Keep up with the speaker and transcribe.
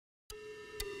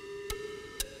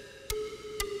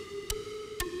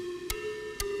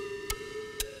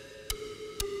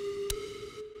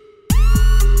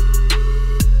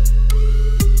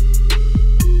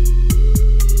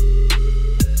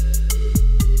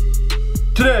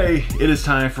Today, it is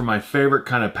time for my favorite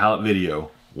kind of pallet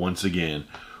video once again.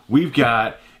 We've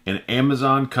got an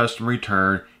Amazon custom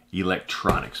return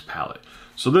electronics pallet.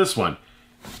 So this one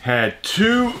had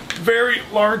two very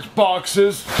large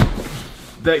boxes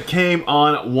that came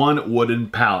on one wooden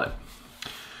pallet.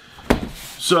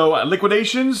 So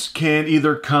liquidations can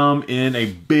either come in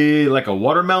a big, like a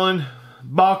watermelon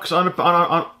box on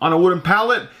a wooden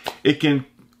pallet. It can,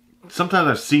 sometimes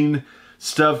I've seen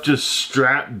stuff just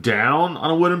strapped down on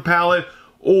a wooden pallet,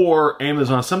 or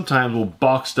Amazon sometimes will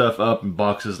box stuff up in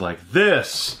boxes like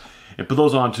this and put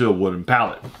those onto a wooden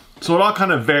pallet. So it all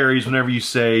kind of varies whenever you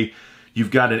say you've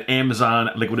got an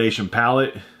Amazon liquidation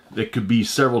pallet. It could be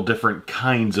several different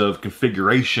kinds of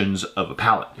configurations of a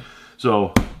pallet.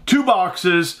 So 2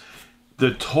 boxes,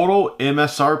 the total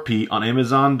MSRP on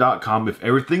Amazon.com, if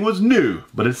everything was new,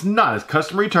 but it's not, it's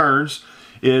custom returns,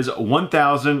 is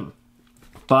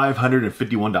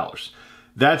 $1,551.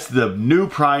 That's the new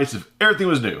price if everything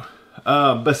was new.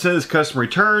 But since it's custom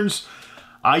returns,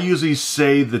 I usually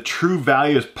say the true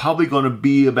value is probably going to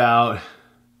be about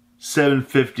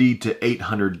 $750 to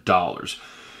 $800.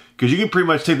 Because you can pretty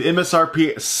much take the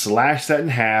MSRP, slash that in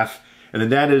half, and then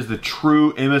that is the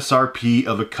true MSRP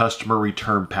of a customer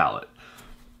return pallet.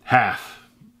 Half,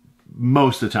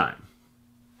 most of the time.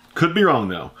 Could be wrong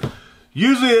though.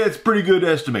 Usually it's pretty good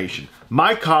estimation.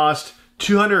 My cost,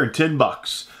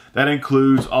 $210. That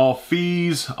includes all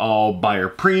fees, all buyer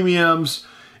premiums,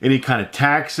 any kind of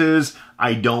taxes.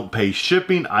 I don't pay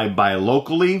shipping. I buy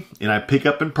locally and I pick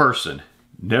up in person.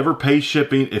 Never pay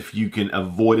shipping if you can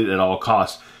avoid it at all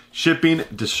costs. Shipping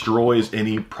destroys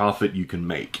any profit you can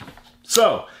make.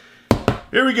 So,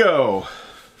 here we go.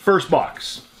 First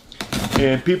box.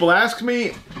 And people ask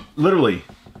me, literally,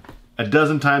 a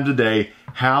dozen times a day,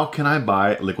 how can I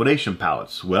buy liquidation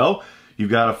pallets? Well, you've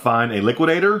got to find a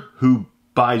liquidator who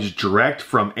buys direct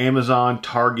from Amazon,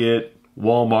 Target,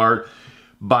 Walmart,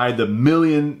 buy the $1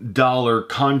 million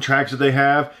contracts that they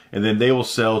have, and then they will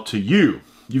sell to you.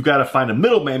 You've got to find a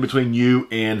middleman between you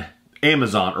and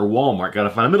Amazon or Walmart. Got to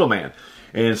find a middleman.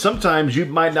 And sometimes you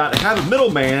might not have a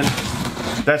middleman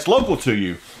that's local to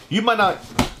you. You might not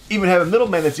even have a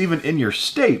middleman that's even in your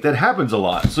state. That happens a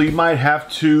lot. So you might have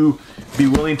to be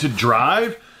willing to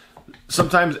drive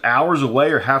sometimes hours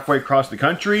away or halfway across the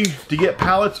country to get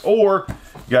pallets, or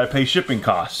you got to pay shipping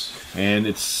costs. And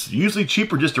it's usually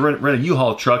cheaper just to rent a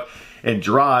U-Haul truck and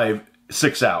drive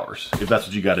 6 hours if that's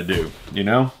what you got to do, you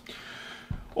know?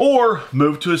 Or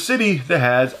move to a city that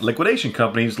has liquidation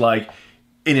companies. Like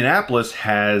Indianapolis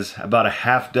has about a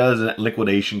half dozen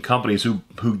liquidation companies who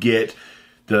get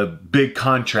the big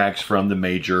contracts from the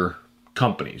major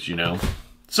companies, you know?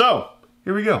 So,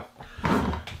 here we go.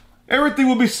 Everything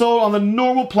will be sold on the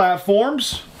normal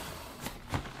platforms.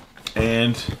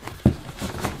 And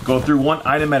go through one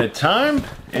item at a time.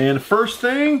 And first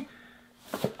thing,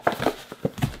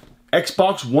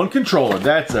 Xbox One controller.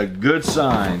 That's a good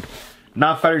sign.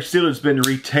 Not factory sealed, it's been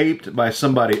retaped by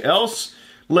somebody else.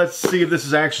 Let's see if this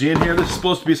is actually in here. This is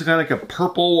supposed to be some kind of like a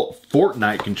purple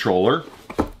Fortnite controller.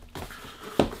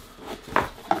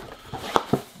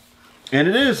 And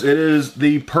it is. It is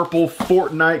the purple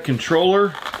Fortnite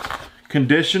controller.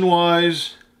 Condition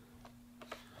wise,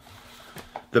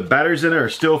 the batteries in it are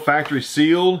still factory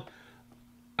sealed.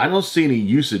 I don't see any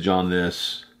usage on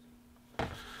this.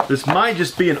 This might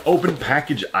just be an open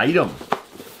package item.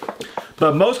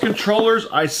 But most controllers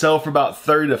I sell for about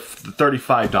 $30 to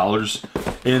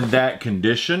 $35 in that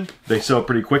condition. They sell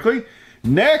pretty quickly.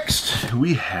 Next,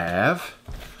 we got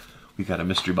a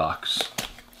mystery box.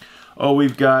 Oh,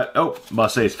 we've got, oh, I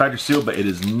must say it's factory sealed, but it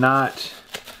is not.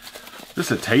 Is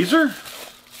this a taser?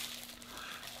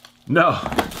 No.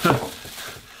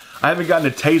 I haven't gotten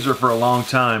a taser for a long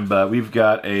time, but we've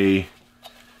got a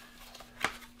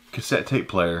cassette tape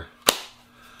player.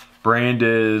 Brand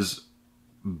is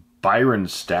Byron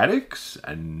Statics.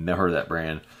 I never heard of that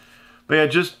brand. But yeah,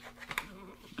 just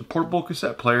the portable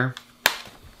cassette player.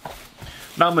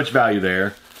 Not much value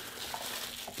there.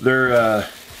 They're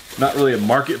not really a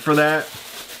market for that.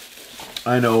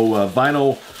 I know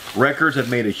vinyl records have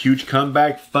made a huge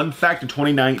comeback. Fun fact, in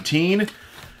 2019,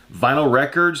 vinyl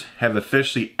records have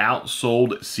officially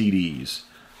outsold CDs.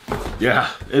 Yeah,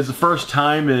 it's the first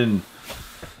time in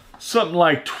something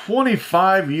like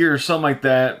 25 years, something like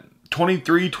that.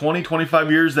 23, 20,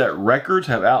 25 years that records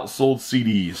have outsold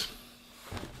CDs.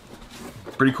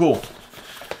 Pretty cool.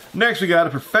 Next, we got a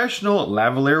professional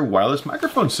lavalier wireless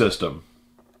microphone system.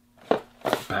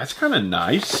 That's kind of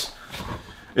nice.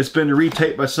 It's been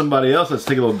retaped by somebody else. Let's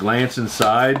take a little glance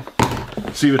inside,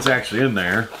 see what's actually in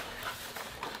there.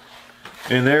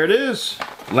 And there it is.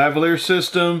 Lavalier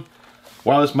system,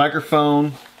 wireless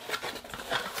microphone.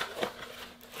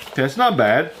 Okay, it's not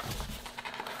bad.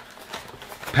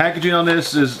 Packaging on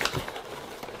this is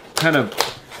kind of,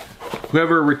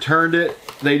 whoever returned it,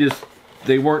 they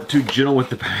weren't too gentle with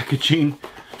the packaging,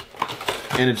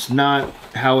 and it's not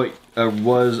how it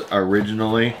was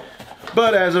originally.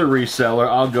 But as a reseller,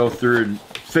 I'll go through and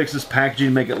fix this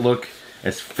packaging, make it look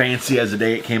as fancy as the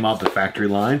day it came off the factory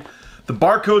line. The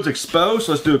barcode's exposed,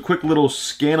 so let's do a quick little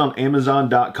scan on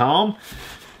Amazon.com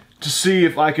to see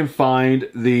if I can find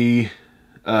the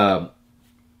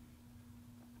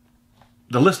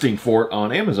listing for it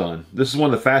on Amazon. This is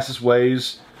one of the fastest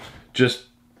ways. Just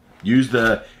use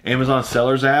the Amazon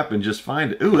Sellers app and just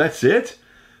find it. Ooh, that's it?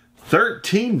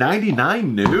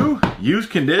 $13.99 new? Used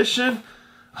condition?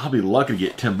 I'll be lucky to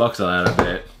get 10 bucks on that, I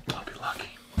bet. I'll be lucky.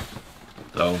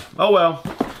 So, oh well.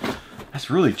 That's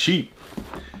really cheap.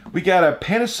 We got a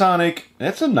Panasonic.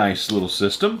 That's a nice little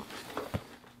system.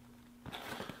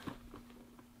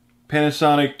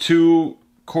 Panasonic 2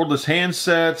 cordless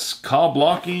handsets, call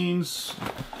blockings.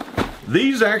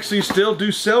 These actually still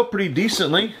do sell pretty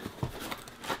decently.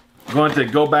 I'm going to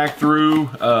go back through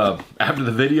after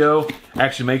the video,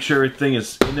 actually make sure everything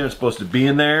is in there it's supposed to be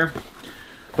in there.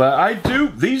 But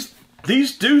these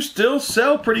do still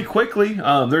sell pretty quickly.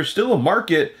 There's still a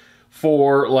market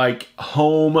for like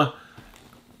home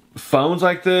phones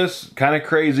like this. Kind of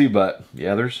crazy, but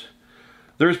yeah, there's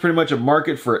pretty much a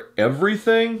market for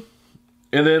everything.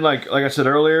 And then like I said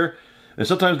earlier, and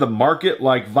sometimes the market,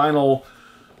 like vinyl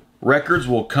records,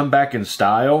 will come back in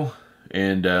style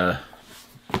and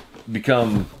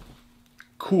become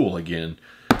cool again.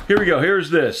 Here we go.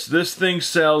 Here's this. This thing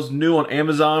sells new on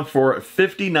Amazon for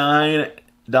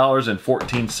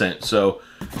 $59.14. So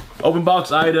open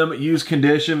box item, used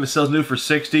condition. It sells new for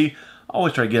 $60. I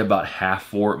always try to get about half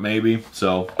for it, maybe.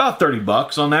 So about 30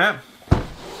 bucks on that.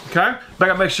 Okay. But I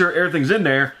gotta make sure everything's in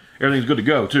there. Everything's good to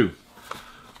go too.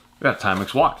 We got a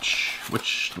Timex watch.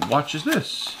 Which watch is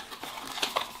this?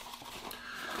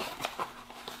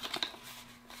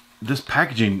 This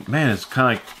packaging, man, it's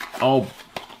kind of like all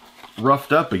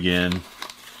roughed up again.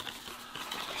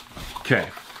 Okay.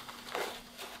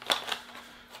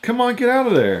 Come on, get out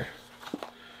of there.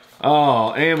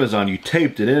 Oh, Amazon, you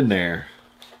taped it in there.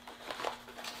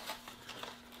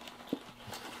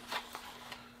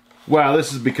 Wow, this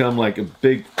has become like a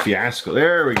big fiasco.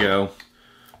 There we go.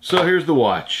 So here's the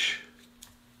watch.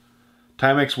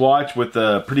 Timex watch with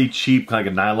a pretty cheap, like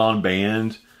a nylon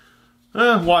band.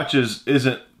 Watch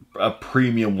isn't a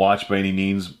premium watch by any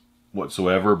means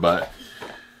whatsoever, but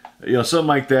you know, something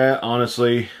like that,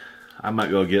 honestly, I might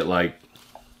go get like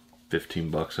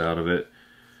 15 bucks out of it.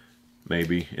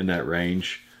 Maybe in that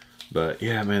range. But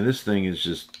yeah, man, this thing is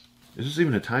just, is this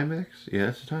even a Timex? Yeah,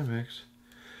 it's a Timex.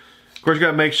 Of course, you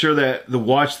gotta make sure that the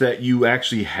watch that you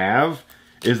actually have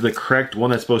is the correct one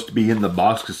that's supposed to be in the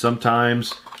box, because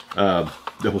sometimes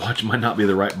the watch might not be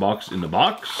the right box in the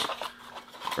box.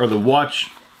 Or the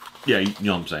watch, yeah, you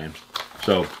know what I'm saying.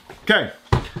 So, okay.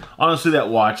 Honestly, that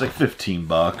watch, like 15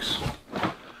 bucks.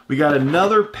 We got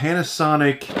another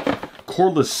Panasonic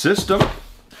cordless system.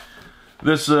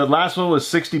 This last one was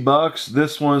 60 bucks.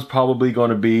 This one's probably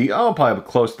going to be, probably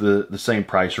close to the same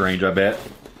price range, I bet.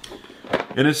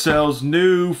 And it sells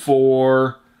new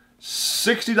for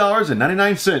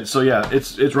 $60.99. So yeah,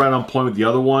 it's right on point with the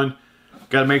other one.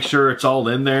 Got to make sure it's all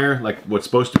in there, like what's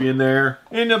supposed to be in there.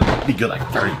 And it'll be good, like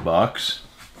 30 bucks.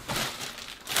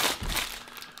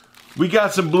 We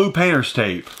got some blue painter's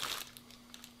tape.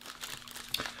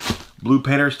 Blue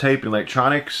painter's tape and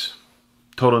electronics.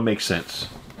 Totally makes sense.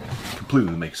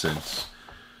 Completely makes sense.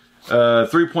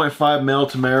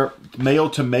 3.5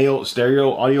 male-to-male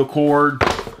stereo audio cord.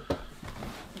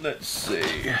 Let's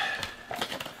see.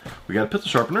 We got a pencil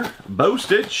sharpener. Bow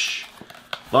stitch.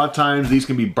 A lot of times these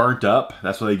can be burnt up.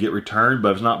 That's why they get returned,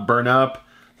 but if it's not burnt up,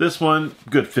 this one,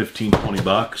 good 15, 20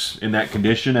 bucks in that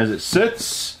condition as it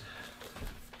sits.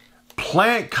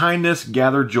 Plant Kindness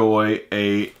Gather Joy,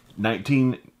 a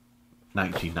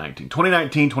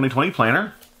 2019-2020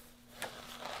 planner.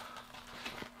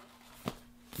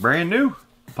 Brand new.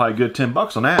 Probably good 10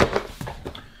 bucks on that.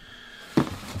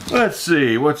 Let's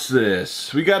see, what's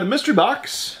this? We got a mystery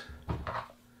box.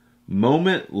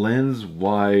 Moment lens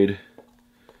wide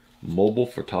mobile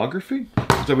photography.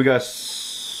 So we got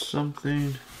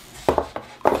something.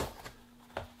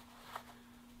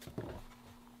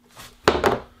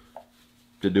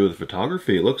 To do with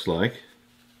photography, it looks like.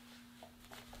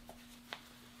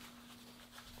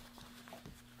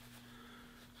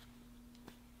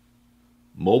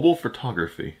 Mobile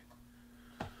photography.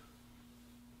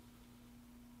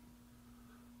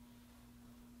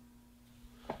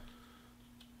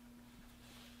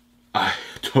 I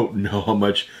don't know how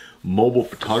much mobile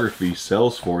photography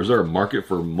sells for. Is there a market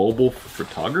for mobile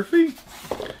photography?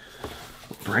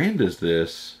 What brand is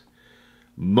this?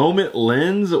 Moment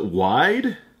lens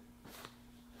wide?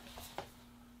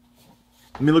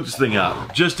 Let me look this thing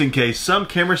up, just in case. Some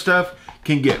camera stuff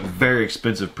can get very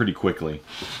expensive pretty quickly.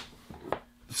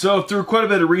 So through quite a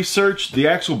bit of research, the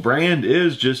actual brand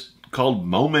is just called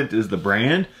Moment is the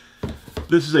brand.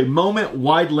 This is a Moment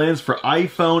wide lens for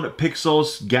iPhone,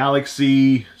 Pixels,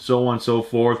 Galaxy, so on and so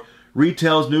forth.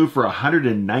 Retails new for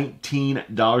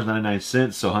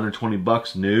 $119.99, so 120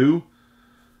 bucks new.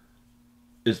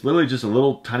 It's literally just a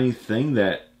little tiny thing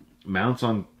that mounts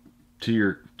on to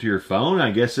your phone.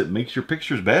 I guess it makes your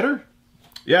pictures better.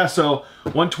 Yeah, so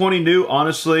 120 new.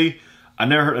 Honestly, I've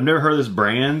never heard of this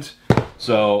brand,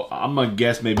 so I'm gonna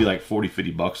guess maybe like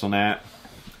 40-50 bucks on that.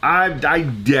 I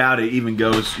doubt it even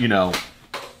goes, you know,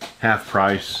 half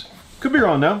price. Could be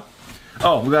wrong though.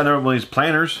 Oh, we got another one of these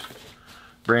planners.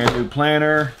 Brand new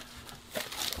planner.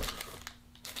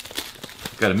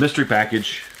 Got a mystery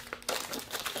package.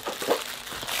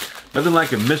 Nothing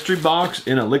like a mystery box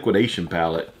in a liquidation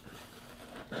pallet.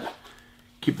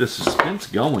 Keep the suspense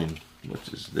going. What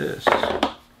is this?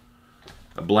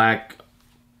 A black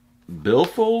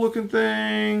billfold looking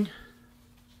thing.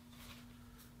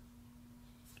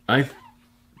 I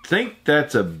think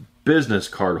that's a business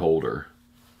card holder.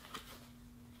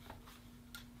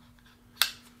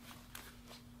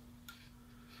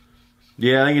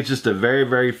 Yeah, I think it's just a very,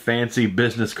 very fancy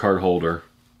business card holder.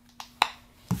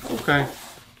 Okay.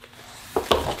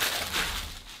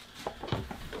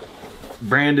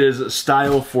 Brand is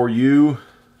Style for You.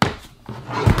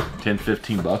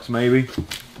 10-15 bucks maybe.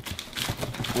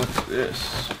 What's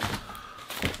this?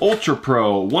 Ultra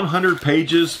Pro 100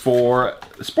 pages for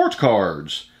sports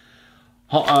cards.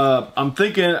 I'm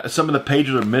thinking some of the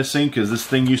pages are missing because this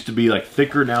thing used to be like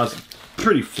thicker. Now it's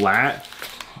pretty flat.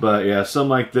 But yeah, something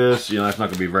like this, you know, that's not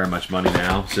going to be very much money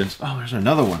now. Since, oh, there's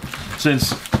another one.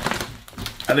 Since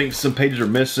I think some pages are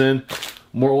missing.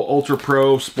 More Ultra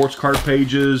Pro sports card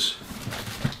pages.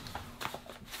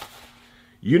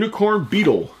 Unicorn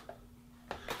Beetle.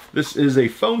 This is a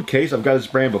phone case. I've got this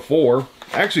brand before.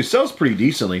 Actually sells pretty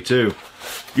decently too.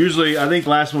 Usually, I think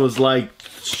last one was like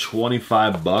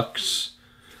 25 bucks.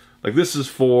 Like this is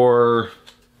for,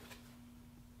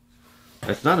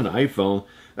 that's not an iPhone.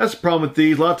 That's the problem with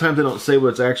these. A lot of times they don't say what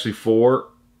it's actually for.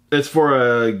 It's for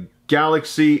a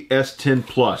Galaxy S10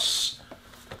 Plus.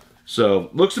 So,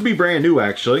 looks to be brand new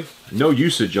actually. No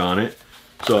usage on it.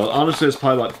 So, honestly, it's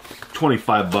probably about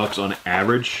 25 bucks on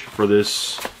average for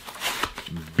this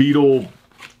Beetle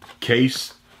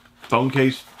case, phone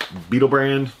case, Beetle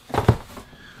brand.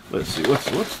 Let's see,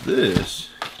 what's this?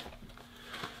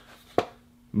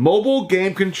 Mobile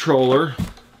game controller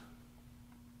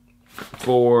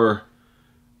for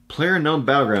PlayerUnknown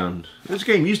Battleground. This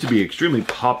game used to be extremely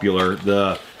popular,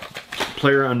 the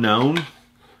PlayerUnknown. I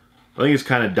think it's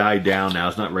kind of died down now.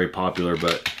 It's not very popular,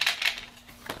 but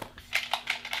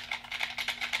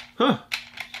huh.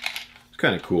 It's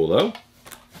kind of cool though.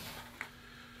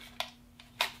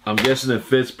 I'm guessing it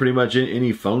fits pretty much in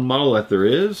any phone model that there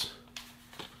is.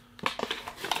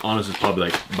 Honestly, it's probably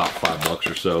like about 5 bucks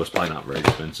or so. It's probably not very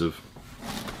expensive.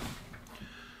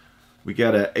 We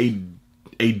got a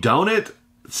donut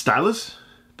stylus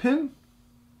pen.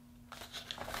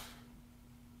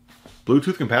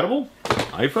 Bluetooth compatible?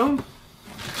 iPhone?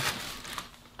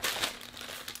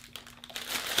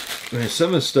 Man, some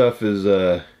of the stuff is,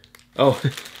 oh,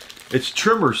 it's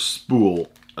trimmer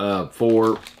spool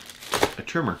for a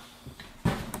trimmer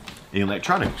in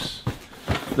electronics.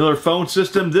 Another phone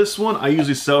system. This one I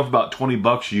usually sell for about 20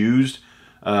 bucks used.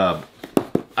 I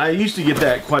used to get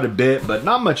that quite a bit, but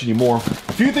not much anymore.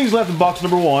 A few things left in box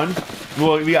number one.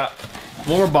 Well, we got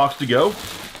one more box to go.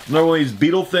 Another one of these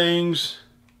Beetle things.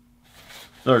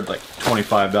 They're like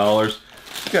 $25.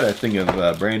 Got a thing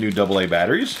of brand new AA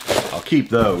batteries. I'll keep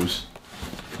those.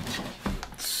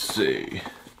 Let's see.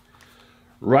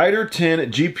 Rider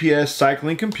 10 GPS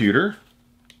cycling computer.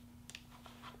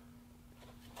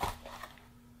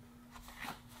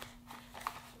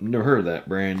 Never heard of that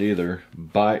brand either.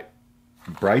 By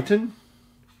Brighton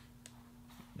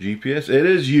GPS. It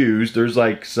is used. There's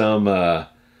like some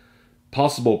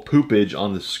possible poopage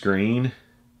on the screen.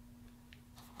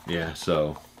 Yeah,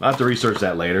 so I'll have to research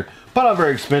that later. But not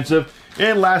very expensive.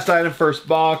 And last item, first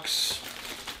box.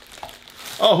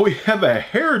 Oh, we have a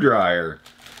hairdryer.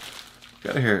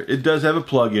 Got a hair. It does have a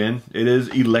plug-in. It is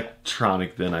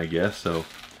electronic then, I guess. So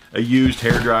a used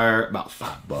hairdryer, about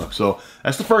 5 bucks. So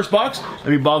that's the first box. Let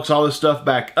me box all this stuff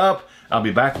back up. I'll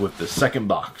be back with the second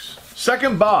box.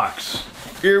 Second box.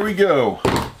 Here we go.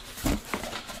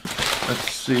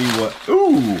 Let's see what,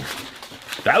 ooh,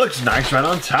 that looks nice right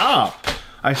on top.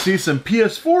 I see some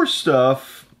PS4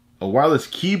 stuff, a wireless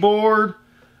keyboard.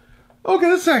 Okay,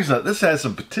 this has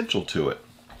some potential to it.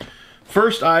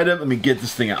 First item, let me get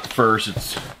this thing out first.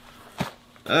 It's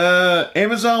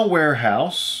Amazon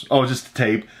Warehouse. Oh, just the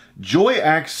tape. Joy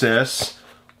Access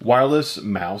wireless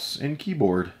mouse and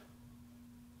keyboard.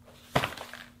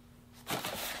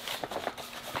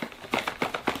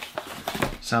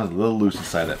 Sounds a little loose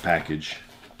inside that package.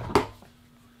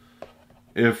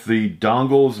 If the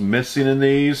dongle's missing in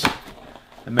these,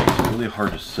 it makes it really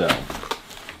hard to sell.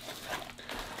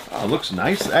 Oh, it looks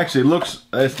nice. Actually,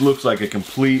 it looks like a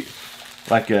complete,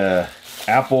 like a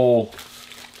Apple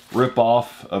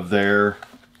rip-off of their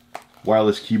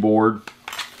wireless keyboard.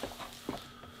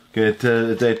 Okay,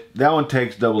 that one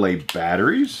takes AA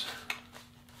batteries.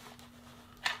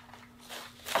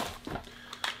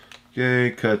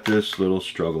 Okay, cut this little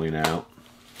struggling out.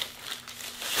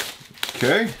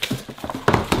 Okay.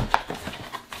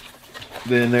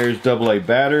 Then there's AA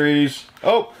batteries.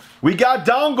 Oh, we got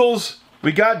dongles.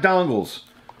 We got dongles.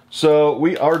 So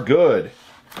we are good.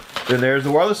 Then there's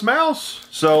the wireless mouse.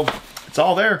 So it's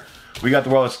all there. We got the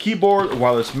wireless keyboard, the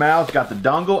wireless mouse, got the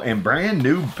dongle, and brand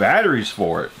new batteries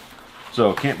for it.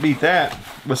 So can't beat that.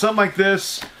 But something like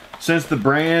this, since the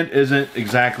brand isn't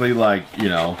exactly like, you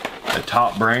know, a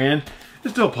top brand,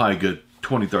 it's still probably a good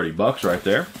 20, 30 bucks right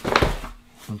there.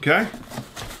 Okay.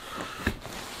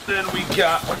 Then we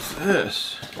got, what's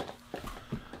this?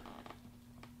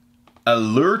 A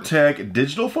Luretech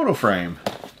digital photo frame.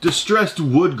 Distressed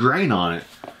wood grain on it.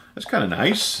 That's kind of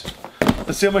nice.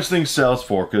 Let's see how much things sells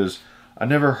for, because I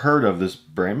never heard of this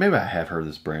brand. Maybe I have heard of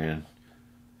this brand.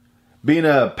 Being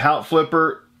a pallet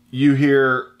flipper, you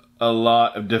hear a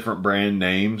lot of different brand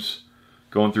names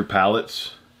going through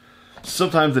pallets.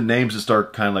 Sometimes the names just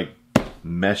start kind of like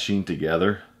meshing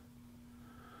together.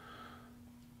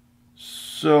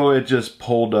 So it just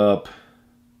pulled up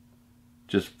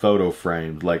just photo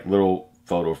frames, like little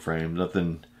photo frames,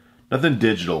 nothing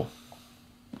digital.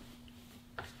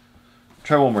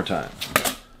 Try one more time.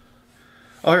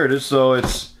 Oh, here it is. So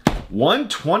it's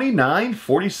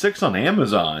 $129.46 on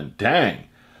Amazon. Dang.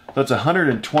 That's a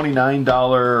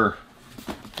 $129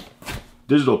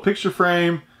 digital picture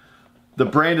frame. The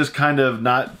brand is kind of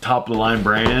not top of the line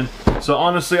brand. So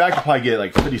honestly, I could probably get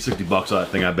like 50, 60 bucks on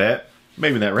that thing, I bet.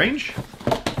 Maybe in that range.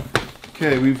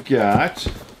 Okay, we've got...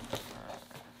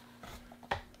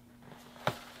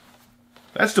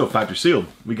 That's still factory sealed.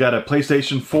 We got a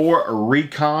PlayStation 4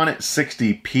 Recon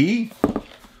 60p.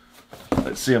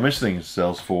 Let's see how much thing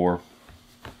sells for.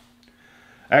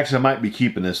 Actually, I might be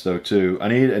keeping this though too. I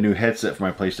need a new headset for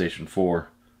my PlayStation 4.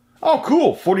 Oh,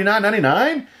 cool!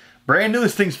 $49.99. Brand new.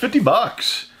 This thing's 50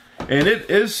 bucks, and it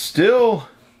is still.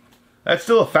 That's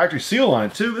still a factory seal on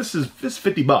it too. This is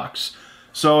 50 bucks.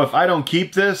 So if I don't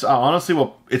keep this, honestly,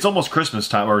 well, it's almost Christmas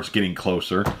time, or it's getting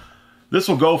closer. This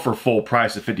will go for full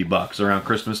price at 50 bucks around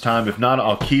Christmas time. If not,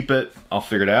 I'll keep it. I'll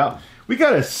figure it out. We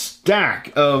got a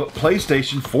stack of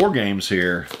PlayStation 4 games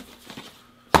here.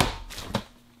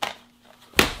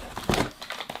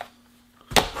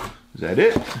 Is that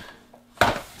it?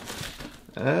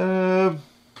 I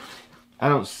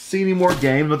don't see any more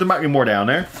games, but there might be more down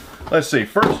there. Let's see.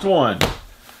 First one,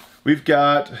 we've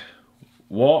got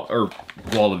Call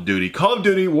of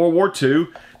Duty World War II.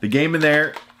 The game in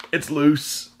there, it's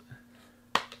loose.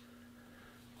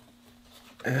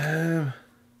 It's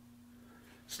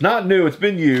not new. It's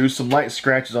been used. Some light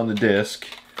scratches on the disc,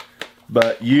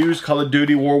 but used Call of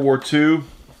Duty World War II.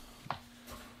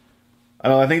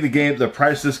 I think the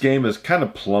price of this game has kind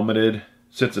of plummeted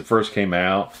since it first came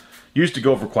out. Used to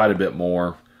go for quite a bit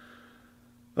more.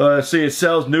 See, it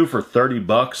sells new for 30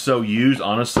 bucks, so used,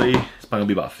 honestly, it's probably gonna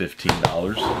be about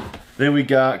 $15. Then we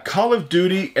got Call of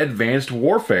Duty Advanced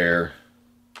Warfare.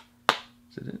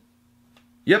 Is it?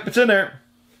 Yep, it's in there.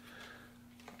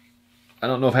 I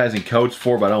don't know if it has any codes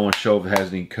for it, but I don't want to show if it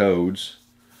has any codes.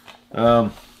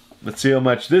 Let's see how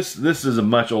much. This is a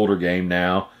much older game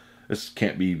now. This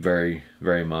can't be very,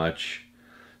 very much.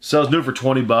 Sells new for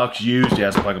 20 bucks. Used, yeah,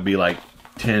 it's probably going to be like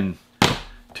 10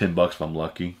 bucks if I'm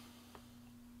lucky.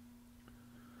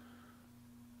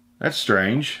 That's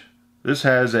strange. This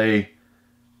has a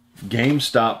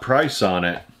GameStop price on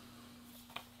it.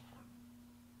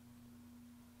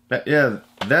 Yeah,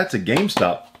 that's a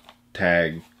GameStop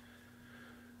tag.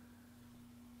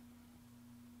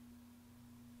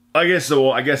 I guess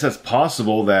that's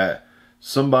possible that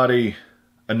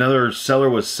another seller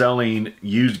was selling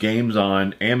used games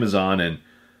on Amazon and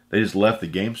they just left the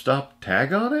GameStop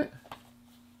tag on it?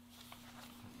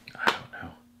 I don't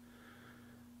know.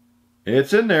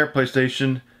 It's in there,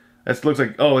 PlayStation. That looks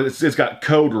like, oh, it's got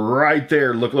code right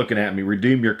there looking at me.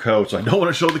 Redeem your code. So I don't want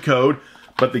to show the code,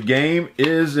 but the game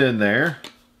is in there.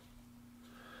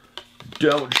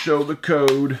 Don't show the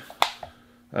code.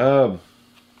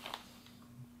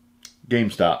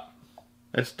 GameStop.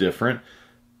 That's different.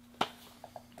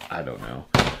 I don't know.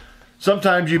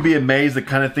 Sometimes you'd be amazed the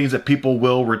kind of things that people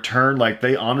will return. Like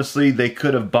they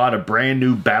could have bought a brand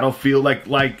new Battlefield,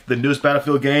 like the newest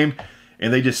Battlefield game,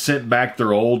 and they just sent back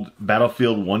their old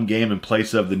Battlefield 1 game in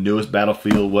place of the newest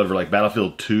Battlefield, whatever, like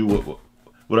Battlefield 2,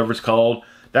 whatever it's called.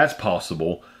 That's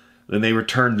possible. Then they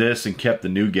returned this and kept the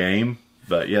new game.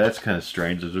 But yeah, that's kind of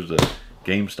strange. There's a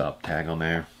GameStop tag on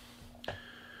there.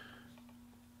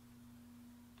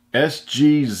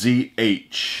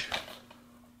 SGZH.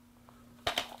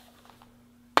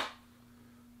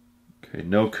 Okay,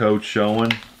 no code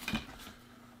showing.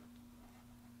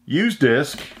 Used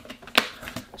disc.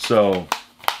 So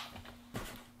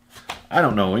I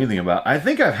don't know anything about. I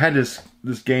think I've had this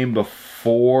game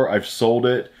before. I've sold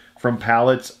it from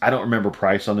Pallets. I don't remember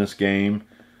price on this game.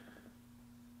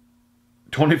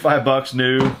 25 bucks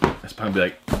new. That's probably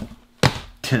like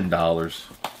 $10.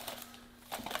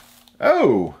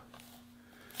 Oh,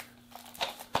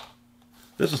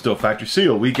 this is still factory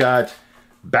sealed. We got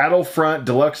Battlefront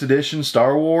Deluxe Edition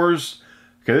Star Wars.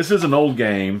 Okay, this is an old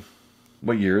game.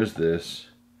 What year is this?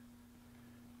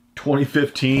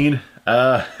 2015.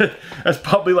 That's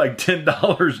probably like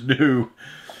 $10 new.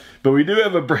 But we do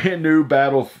have a brand new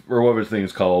or whatever this thing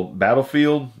is called.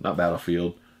 Battlefront.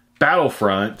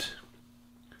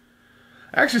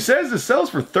 Actually says it sells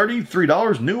for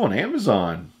 $33 new on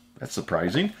Amazon. That's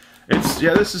surprising.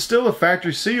 This is still a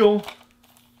factory seal.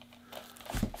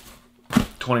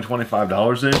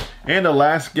 $25 in. And the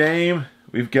last game,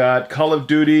 we've got Call of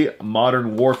Duty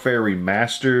Modern Warfare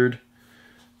Remastered.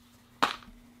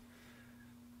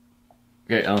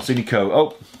 Okay, I don't see any code.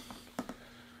 Oh,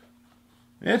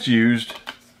 it's used.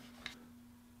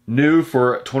 New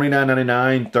for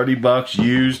 $29.99, 30 bucks.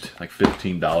 Used like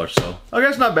 $15. So okay,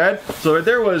 that's not bad. So right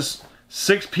there was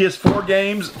 6 PS4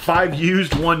 games, 5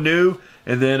 used, 1 new,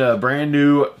 and then a brand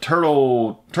new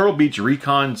Turtle Beach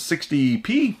Recon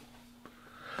 60p.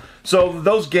 So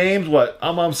those games, what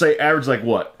I'm gonna say, average like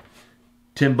what,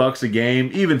 10 bucks a game,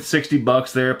 even 60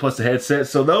 bucks there plus the headset.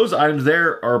 So those items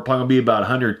there are probably gonna be about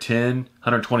 110,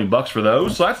 120 bucks for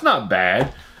those. So that's not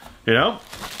bad, you know.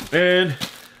 And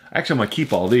actually, I'm gonna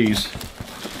keep all these.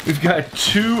 We've got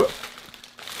 2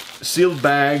 sealed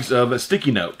bags of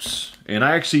sticky notes, and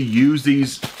I actually use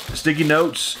these sticky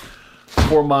notes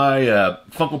for my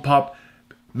Funko Pop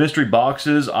mystery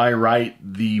boxes. I write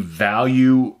the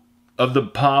value of the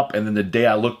pop, and then the day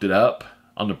I looked it up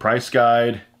on the price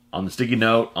guide, on the sticky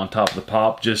note, on top of the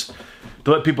pop, just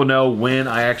to let people know when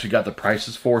I actually got the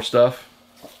prices for stuff.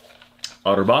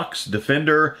 OtterBox,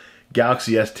 Defender,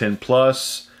 Galaxy S10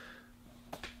 Plus.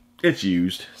 It's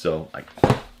used, so like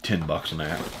 10 bucks on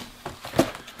that.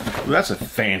 Well, that's a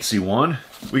fancy one.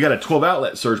 We got a 12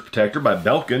 outlet surge protector by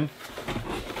Belkin.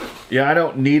 Yeah, I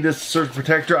don't need this surge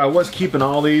protector. I was keeping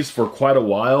all these for quite a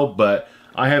while, but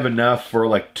I have enough for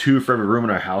like 2 for every room in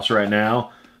our house right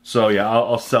now. So yeah,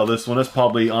 I'll sell this one. That's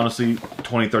probably, honestly,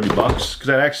 20, 30 bucks. Because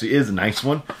that actually is a nice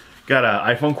one. Got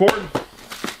an iPhone cord.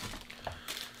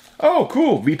 Oh,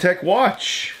 cool. VTech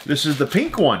watch. This is the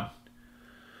pink one.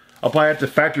 I'll probably have to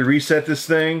factory reset this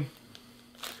thing.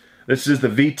 This is the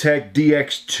VTech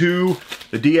DX2.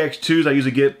 The DX2s, I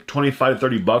usually get 25 to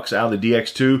 30 bucks out of the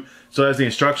DX2. So that's the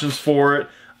instructions for it.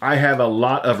 I have a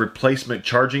lot of replacement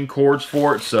charging cords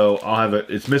for it, so I'll have it.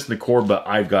 It's missing the cord, but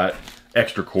I've got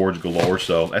extra cords galore,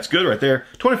 so that's good right there.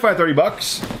 25, 30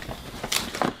 bucks.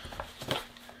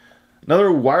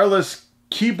 Another wireless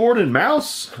keyboard and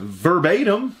mouse,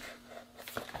 verbatim.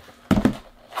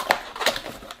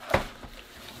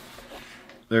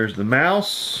 There's the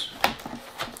mouse.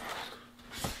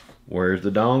 Where's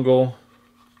the dongle?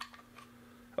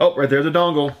 Oh, right there, the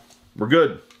dongle. We're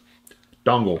good.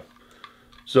 Dongle.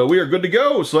 So we are good to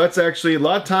go. So that's actually, a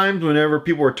lot of times whenever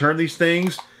people return these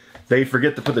things, they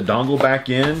forget to put the dongle back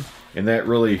in, and that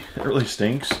really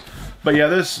stinks. But yeah,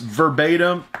 this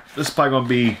verbatim, this is probably going to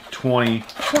be $20,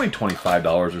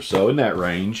 $25 or so, in that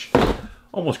range.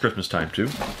 Almost Christmas time too.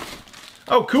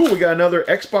 Oh cool, we got another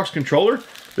Xbox controller.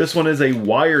 This one is a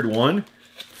wired one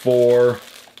for,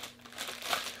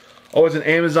 oh, it's an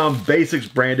Amazon Basics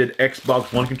branded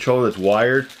Xbox One controller that's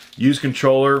wired. Used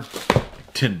controller.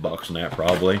 10 bucks on that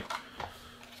probably.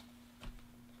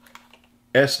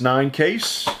 S9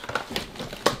 case.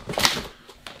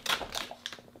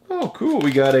 Oh cool,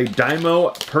 we got a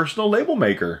Dymo personal label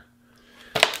maker.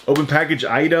 Open package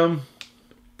item.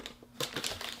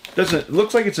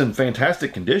 Looks like it's in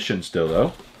fantastic condition still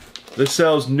though. This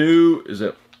sells new, is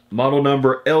it model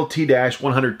number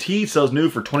LT-100T, sells new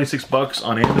for 26 bucks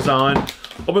on Amazon.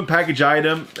 Open package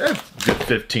item, good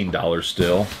 $15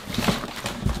 still.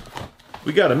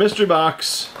 We got a mystery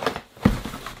box.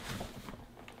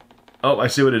 Oh, I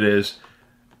see what it is.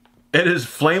 It is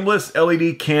flameless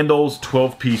LED candles,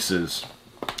 12 pieces.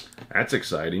 That's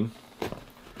exciting.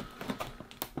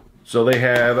 So they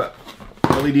have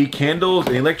LED candles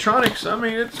and electronics. I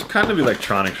mean, it's kind of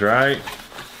electronics, right?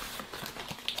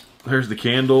 There's the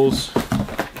candles.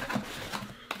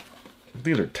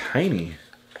 These are tiny.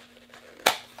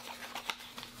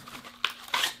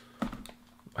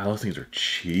 Wow, those things are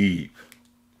cheap.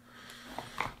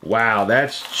 Wow,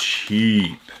 that's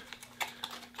cheap.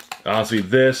 Honestly,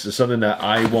 this is something that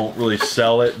I won't really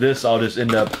sell it. This, I'll just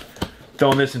end up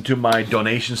throwing this into my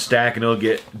donation stack, and it'll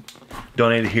get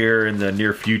donated here in the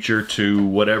near future to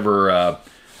whatever,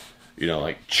 you know,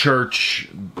 like church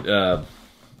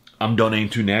I'm donating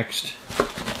to next.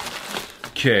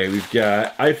 Okay, we've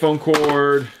got iPhone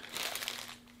cord.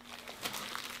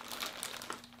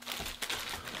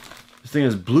 This thing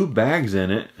has blue bags in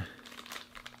it.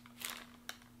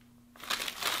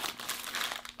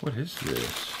 What is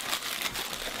this?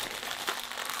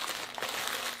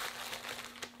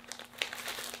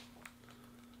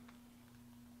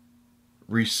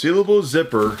 Resealable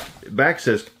zipper. Back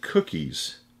says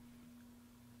cookies.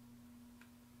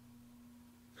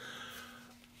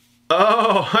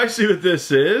 Oh, I see what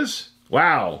this is.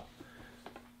 Wow.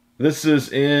 This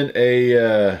is in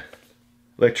a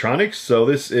electronics. So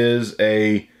this is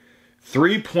a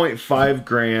 3.5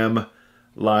 gram,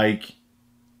 like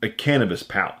a cannabis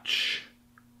pouch.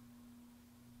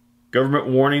 Government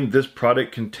warning, this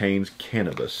product contains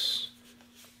cannabis.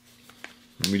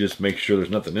 Let me just make sure there's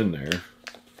nothing in there.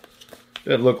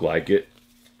 Doesn't look like it.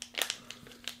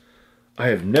 I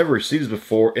have never received this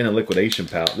before in a liquidation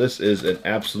pouch. This is an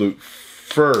absolute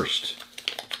first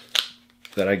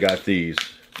that I got these.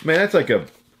 Man, that's like a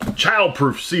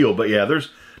child-proof seal, but yeah,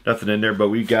 there's nothing in there. But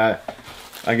we got,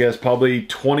 I guess, probably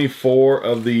 24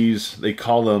 of these, they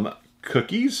call them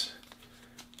cookies,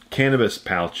 cannabis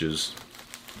pouches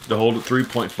to hold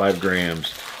 3.5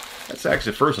 grams. That's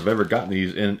actually the first I've ever gotten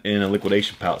these in a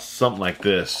liquidation pouch, something like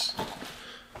this.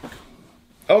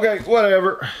 Okay,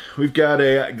 whatever. We've got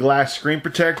a glass screen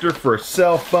protector for a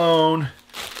cell phone.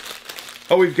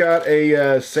 Oh, we've got a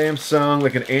Samsung,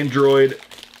 like an Android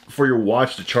for your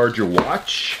watch to charge your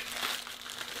watch.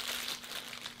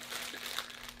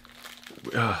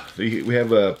 We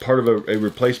have a part of a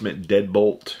replacement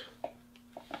deadbolt.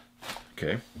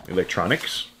 Okay,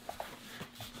 electronics.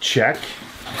 Check.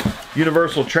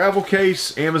 Universal travel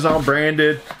case, Amazon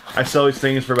branded. I sell these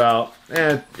things for about,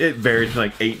 it varies from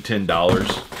like $8 to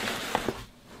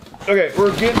 $10. Okay,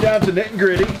 we're getting down to nitty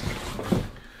gritty.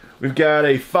 We've got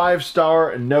a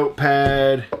 5-star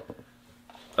notepad,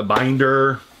 a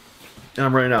binder, and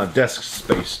I'm running out of desk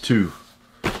space too.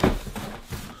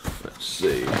 Let's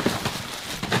see.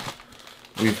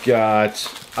 We've got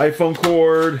iPhone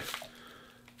cord,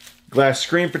 glass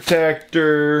screen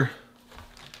protector.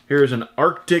 Here's an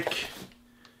Arctic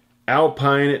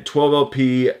Alpine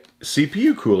 12LP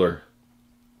CPU cooler.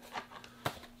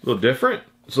 A little different.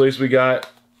 So at least we got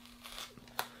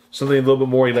something a little bit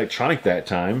more electronic that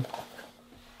time.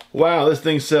 Wow, this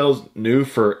thing sells new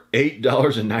for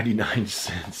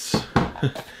 $8.99.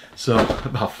 So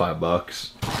about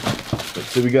 $5.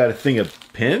 So we got a thing of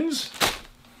pins.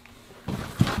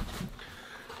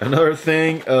 Another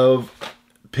thing of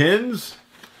pins.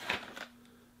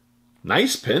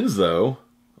 Nice pins though.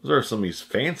 Those are some of these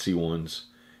fancy ones.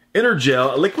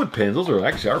 Energel liquid pins. Those are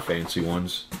actually our fancy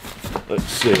ones. Let's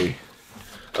see.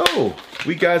 Oh,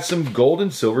 we got some gold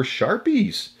and silver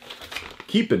Sharpies.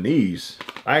 Keeping these.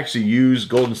 I actually use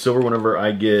gold and silver whenever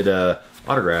I get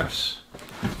autographs.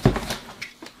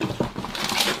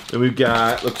 Then we've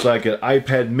got, looks like an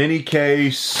iPad mini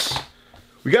case.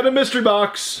 We got a mystery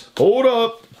box. Hold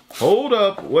up. Hold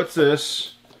up. What's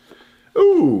this?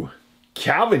 Ooh.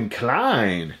 Calvin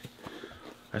Klein.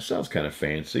 That sounds kind of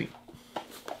fancy.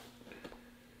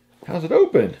 How's it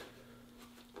open?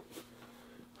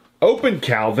 Open,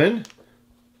 Calvin.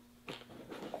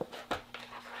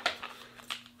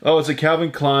 Oh, it's a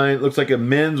Calvin Klein. Looks like a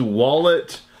men's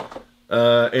wallet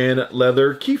and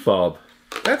leather key fob.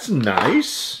 That's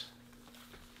nice.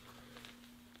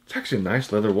 It's actually a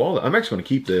nice leather wallet. I'm actually going to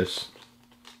keep this.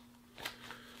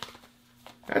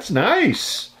 That's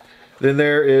nice. Then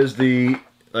there is the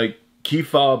like key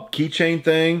fob keychain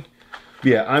thing.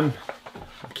 Yeah, I'm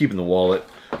keeping the wallet.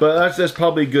 But that's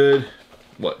probably good,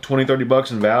 what, 20, 30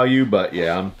 bucks in value, but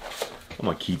yeah, I'm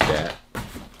gonna keep that.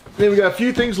 Then we got a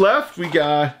few things left. We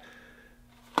got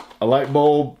a light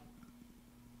bulb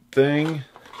thing.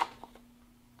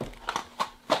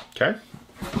 Okay.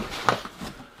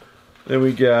 Then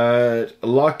we got a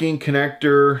locking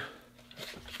connector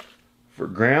for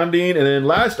grounding. And then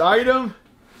last item,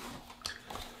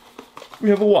 we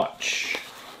have a watch.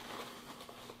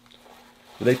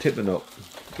 Did they tip the note?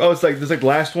 Oh, it's like the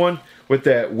last one with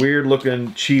that weird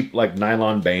looking cheap like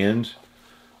nylon band.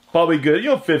 Probably good,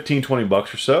 you know, 15, 20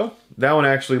 bucks or so. That one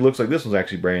actually looks like this one's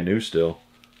actually brand new still.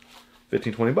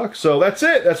 15, 20 bucks. So that's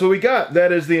it. That's what we got.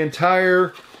 That is the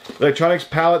entire electronics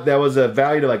pallet. That was a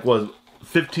value to like, what,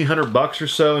 1,500 bucks or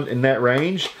so in that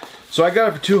range. So I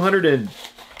got it for $220,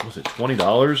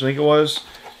 I think it was.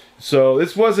 So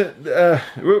this wasn't, there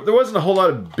wasn't a whole lot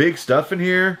of big stuff in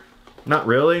here. Not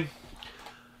really.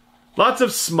 Lots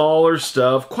of smaller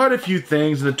stuff. Quite a few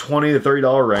things in the $20 to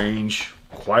 $30 range.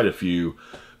 Quite a few.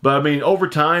 But I mean, over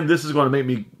time, this is going to make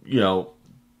me, you know,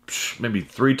 maybe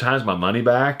 3 times my money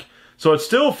back. So it's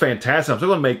still fantastic. I'm still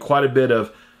going to make quite a bit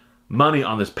of money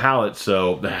on this pallet.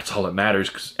 So that's all that matters,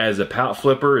 'cause as a pallet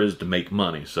flipper is to make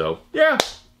money. So yeah,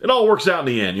 it all works out in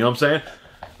the end. You know what I'm saying?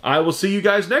 I will see you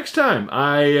guys next time.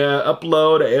 I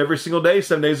upload every single day,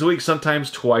 7 days a week,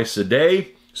 sometimes twice a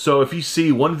day. So if you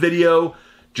see one video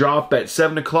drop at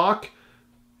 7 o'clock,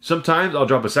 sometimes I'll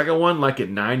drop a second one like at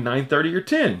 9, 9:30, or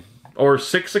 10. Or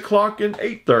 6 o'clock and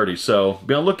 8:30. So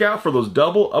be on the lookout for those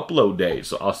double upload days.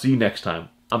 So I'll see you next time.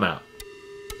 I'm out.